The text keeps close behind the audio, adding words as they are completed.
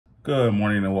Good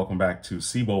morning and welcome back to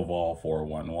SPX Vol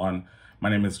 411.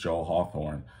 My name is Joe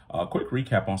Hawthorne. A quick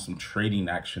recap on some trading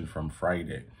action from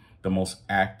Friday. The most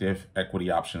active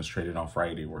equity options traded on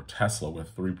Friday were Tesla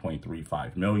with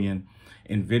 3.35 million,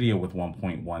 Nvidia with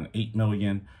 1.18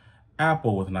 million,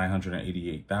 Apple with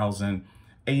 988,000,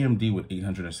 AMD with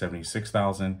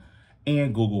 876,000,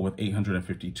 and Google with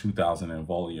 852,000 in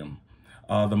volume.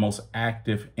 The most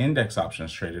active index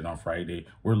options traded on Friday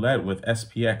were led with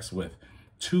SPX with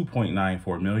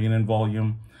 2.94 million in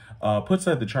volume. Puts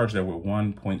led the charge there with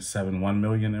 1.71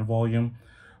 million in volume,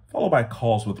 followed by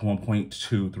calls with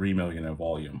 1.23 million in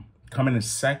volume. Coming in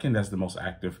second as the most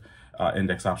active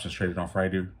index options traded on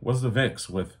Friday was the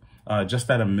VIX with just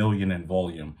at 1 million in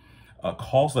volume.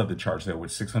 Calls led the charge there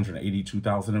with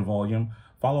 682,000 in volume,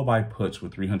 followed by puts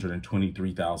with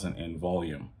 323,000 in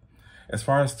volume. As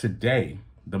far as today,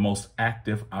 the most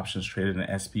active options traded in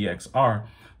SPX are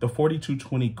the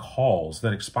 4220 calls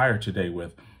that expire today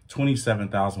with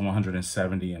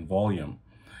 27,170 in volume.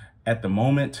 At the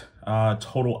moment,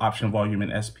 total option volume in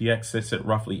SPX sits at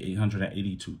roughly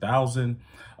 882,000.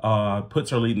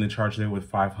 Puts are leading the charge there with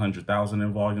 500,000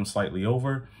 in volume, slightly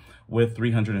over, with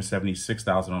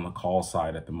 376,000 on the call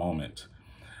side at the moment.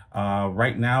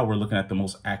 Right now, we're looking at the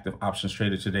most active options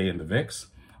traded today in the VIX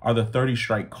are the 30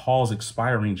 strike calls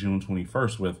expiring June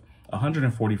 21st with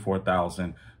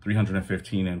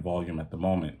 144,315 in volume at the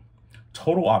moment.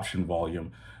 Total option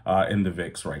volume in the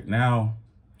VIX right now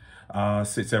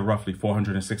sits at roughly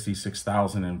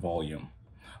 466,000 in volume.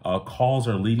 Calls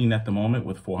are leading at the moment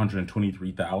with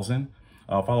 423,000,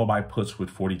 followed by puts with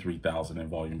 43,000 in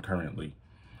volume currently.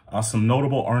 Some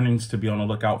notable earnings to be on the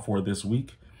lookout for this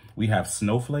week. We have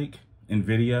Snowflake,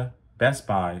 Nvidia, Best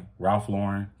Buy, Ralph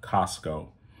Lauren, Costco.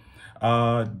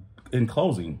 In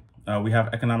closing, we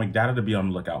have economic data to be on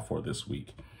the lookout for this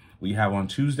week. We have on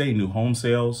Tuesday, new home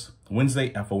sales, Wednesday,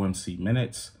 FOMC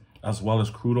minutes, as well as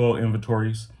crude oil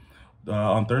inventories.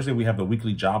 On Thursday, we have the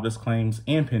weekly jobless claims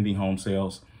and pending home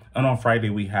sales. And on Friday,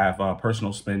 we have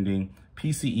personal spending,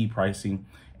 PCE pricing,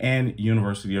 and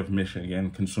University of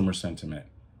Michigan consumer sentiment.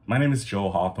 My name is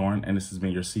Joe Hawthorne, and this has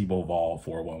been your SPX Vol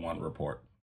 411 report.